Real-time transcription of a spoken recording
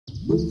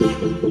Okay,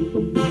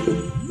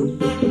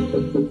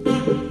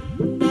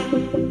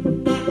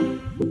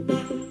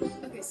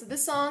 so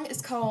this song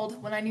is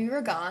called When I Knew You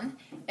Were Gone,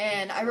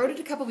 and I wrote it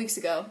a couple weeks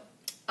ago.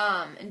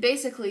 And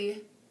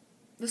basically,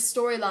 the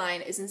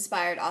storyline is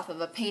inspired off of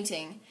a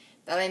painting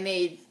that I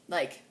made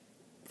like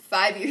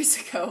 5 years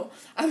ago.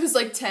 I was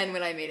like 10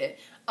 when I made it.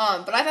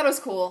 But I thought it was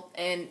cool,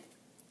 and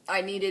I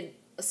needed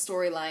a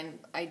storyline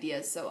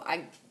idea, so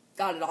I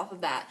got it off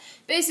of that.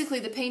 Basically,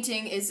 the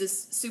painting is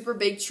this super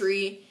big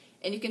tree,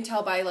 and you can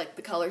tell by like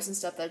the colors and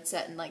stuff that it's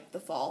set in like the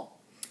fall.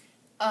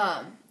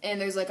 And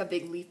there's like a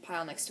big leaf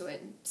pile next to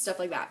it and stuff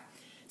like that.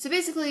 So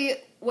basically,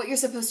 what you're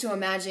supposed to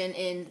imagine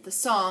in the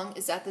song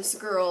is that this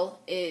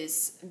girl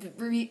is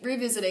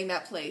revisiting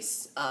that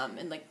place,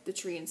 and like the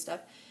tree and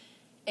stuff,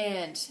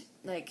 and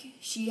like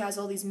she has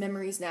all these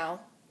memories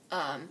now,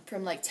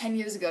 from like 10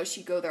 years ago.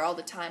 She'd go there all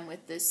the time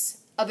with this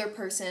other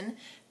person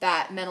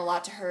that meant a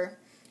lot to her,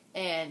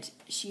 and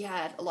she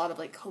had a lot of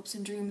like hopes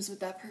and dreams with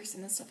that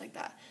person and stuff like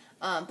that.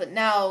 But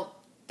now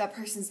that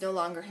person's no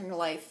longer in her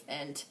life,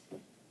 and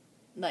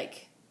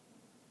like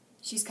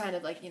she's kind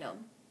of like, you know,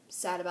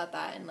 sad about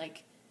that, and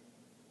like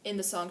in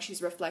the song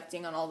she's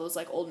reflecting on all those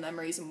like old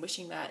memories and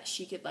wishing that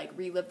she could like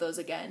relive those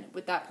again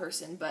with that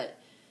person, but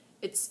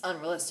it's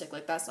unrealistic,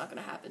 like that's not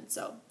gonna happen.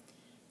 So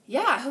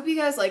yeah, I hope you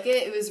guys like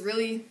it. It was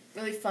really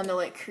fun to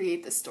like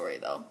create this story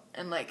though,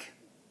 and like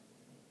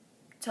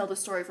tell the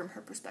story from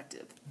her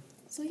perspective.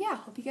 So yeah,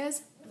 hope you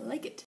guys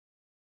like it.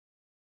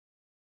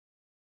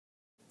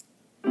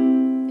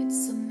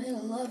 It's the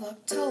middle of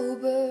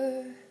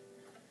October,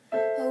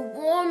 a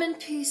warm and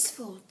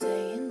peaceful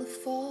day in the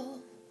fall.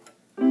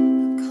 I've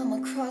come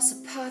across a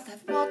path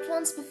I've walked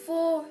once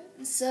before,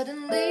 and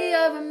suddenly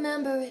I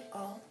remember it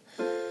all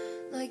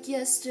like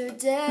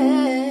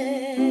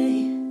yesterday.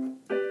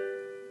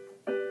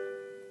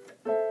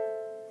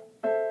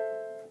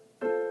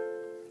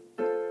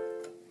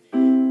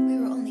 We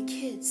were only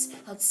kids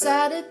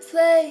outside at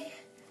play,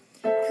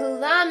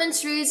 climbing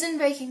trees and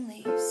raking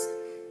leaves.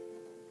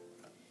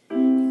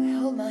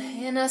 My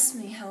hand asked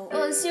me, how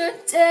was your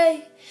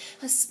day?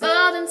 I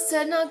smiled and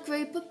said, not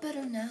great, but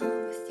better now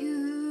with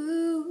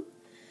you.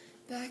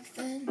 Back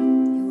then,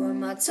 you were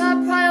my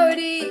top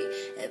priority.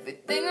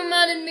 Everything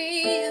reminded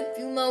me of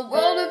you. My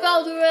world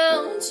revolved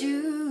around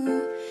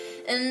you,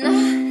 and I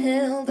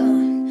held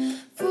on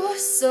for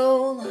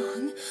so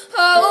long,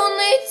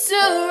 only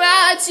to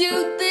write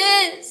you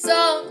this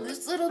song.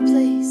 This little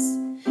place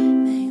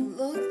may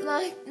look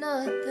like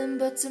nothing,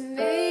 but to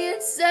me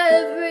it's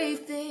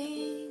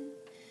everything.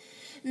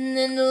 And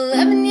then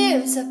 11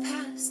 years have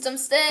passed, I'm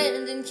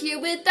standing here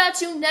without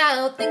you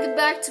now, thinking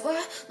back to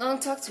our long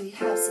talks we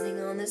have, sitting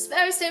on this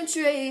very same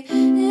tree.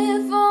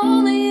 If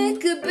only it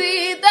could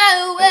be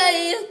that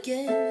way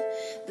again,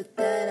 but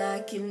that I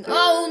can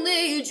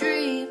only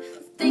dream.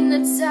 The thing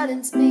that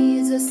saddens me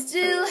is I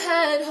still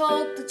had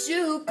hope that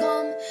you'd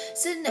come,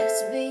 sit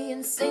next to me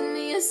and sing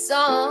me a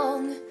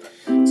song,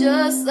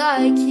 just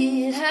like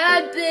it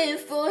had been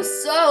for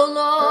so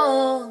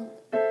long.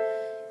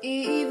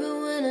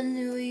 Even when I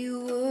knew you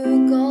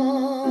were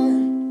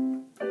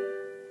gone.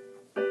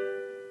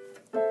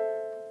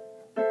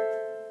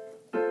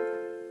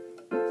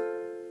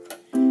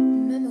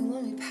 Remember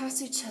when we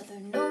passed each other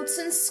notes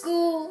in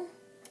school?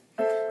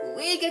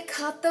 We get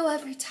caught though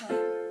every time,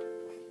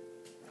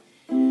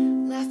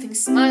 laughing,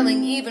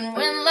 smiling even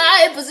when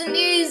life wasn't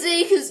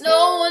easy, 'cause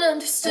no one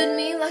understood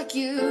me like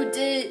you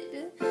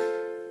did.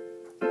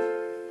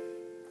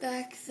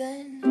 Back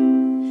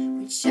then,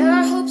 we'd share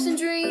our hopes and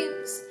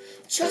dreams,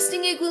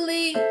 trusting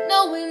equally,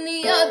 knowing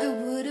the other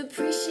would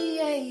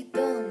appreciate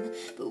them.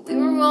 But we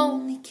were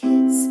only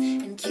kids,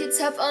 and kids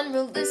have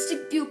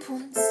unrealistic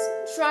viewpoints,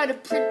 try to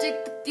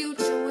predict the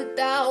future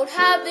without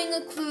having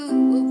a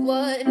clue of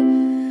what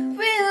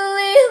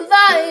really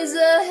lies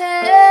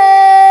ahead.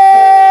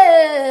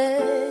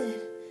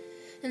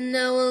 And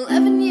now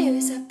 11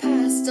 years have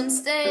passed, I'm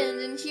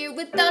standing here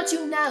without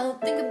you now,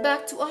 thinking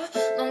back to our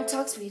long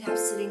talks we'd have,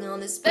 sitting on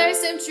this very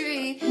same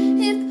tree.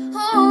 If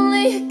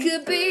only it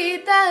could be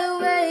that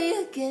way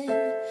again,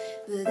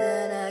 but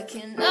that I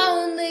can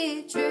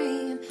only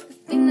dream. The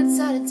thing that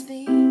saddens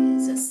me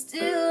is I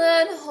still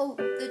had hope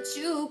that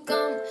you'd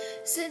come,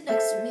 sit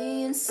next to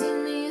me and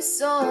sing me a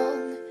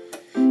song,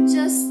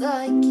 just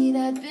like it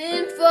had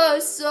been for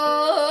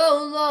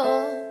so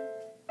long.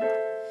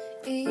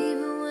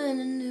 Even when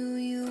I knew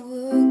you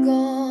were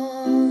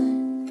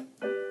gone.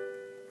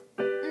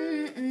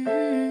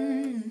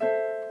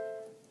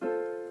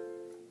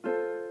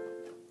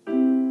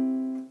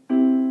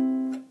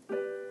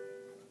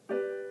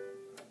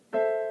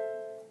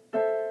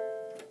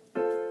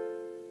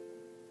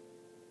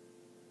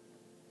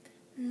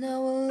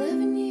 Now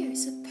 11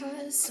 years have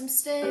passed, I'm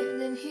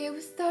standing here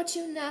without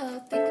you now,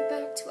 thinking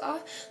back to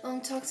our long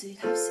talks we'd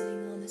have,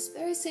 sitting on this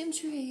very same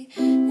tree.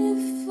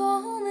 If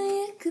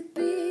only it could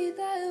be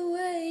that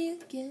way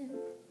again,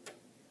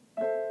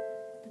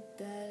 but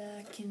that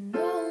I can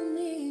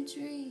only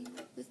dream.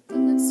 The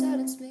thing that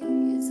saddens me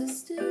is I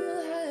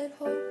still had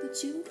hope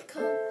that you'd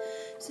come,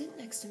 sit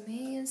next to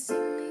me and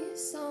sing me a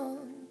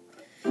song,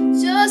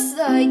 just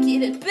like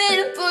it had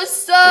been for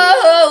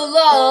so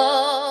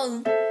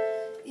long,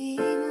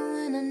 even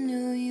when I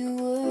knew you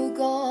were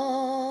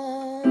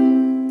gone.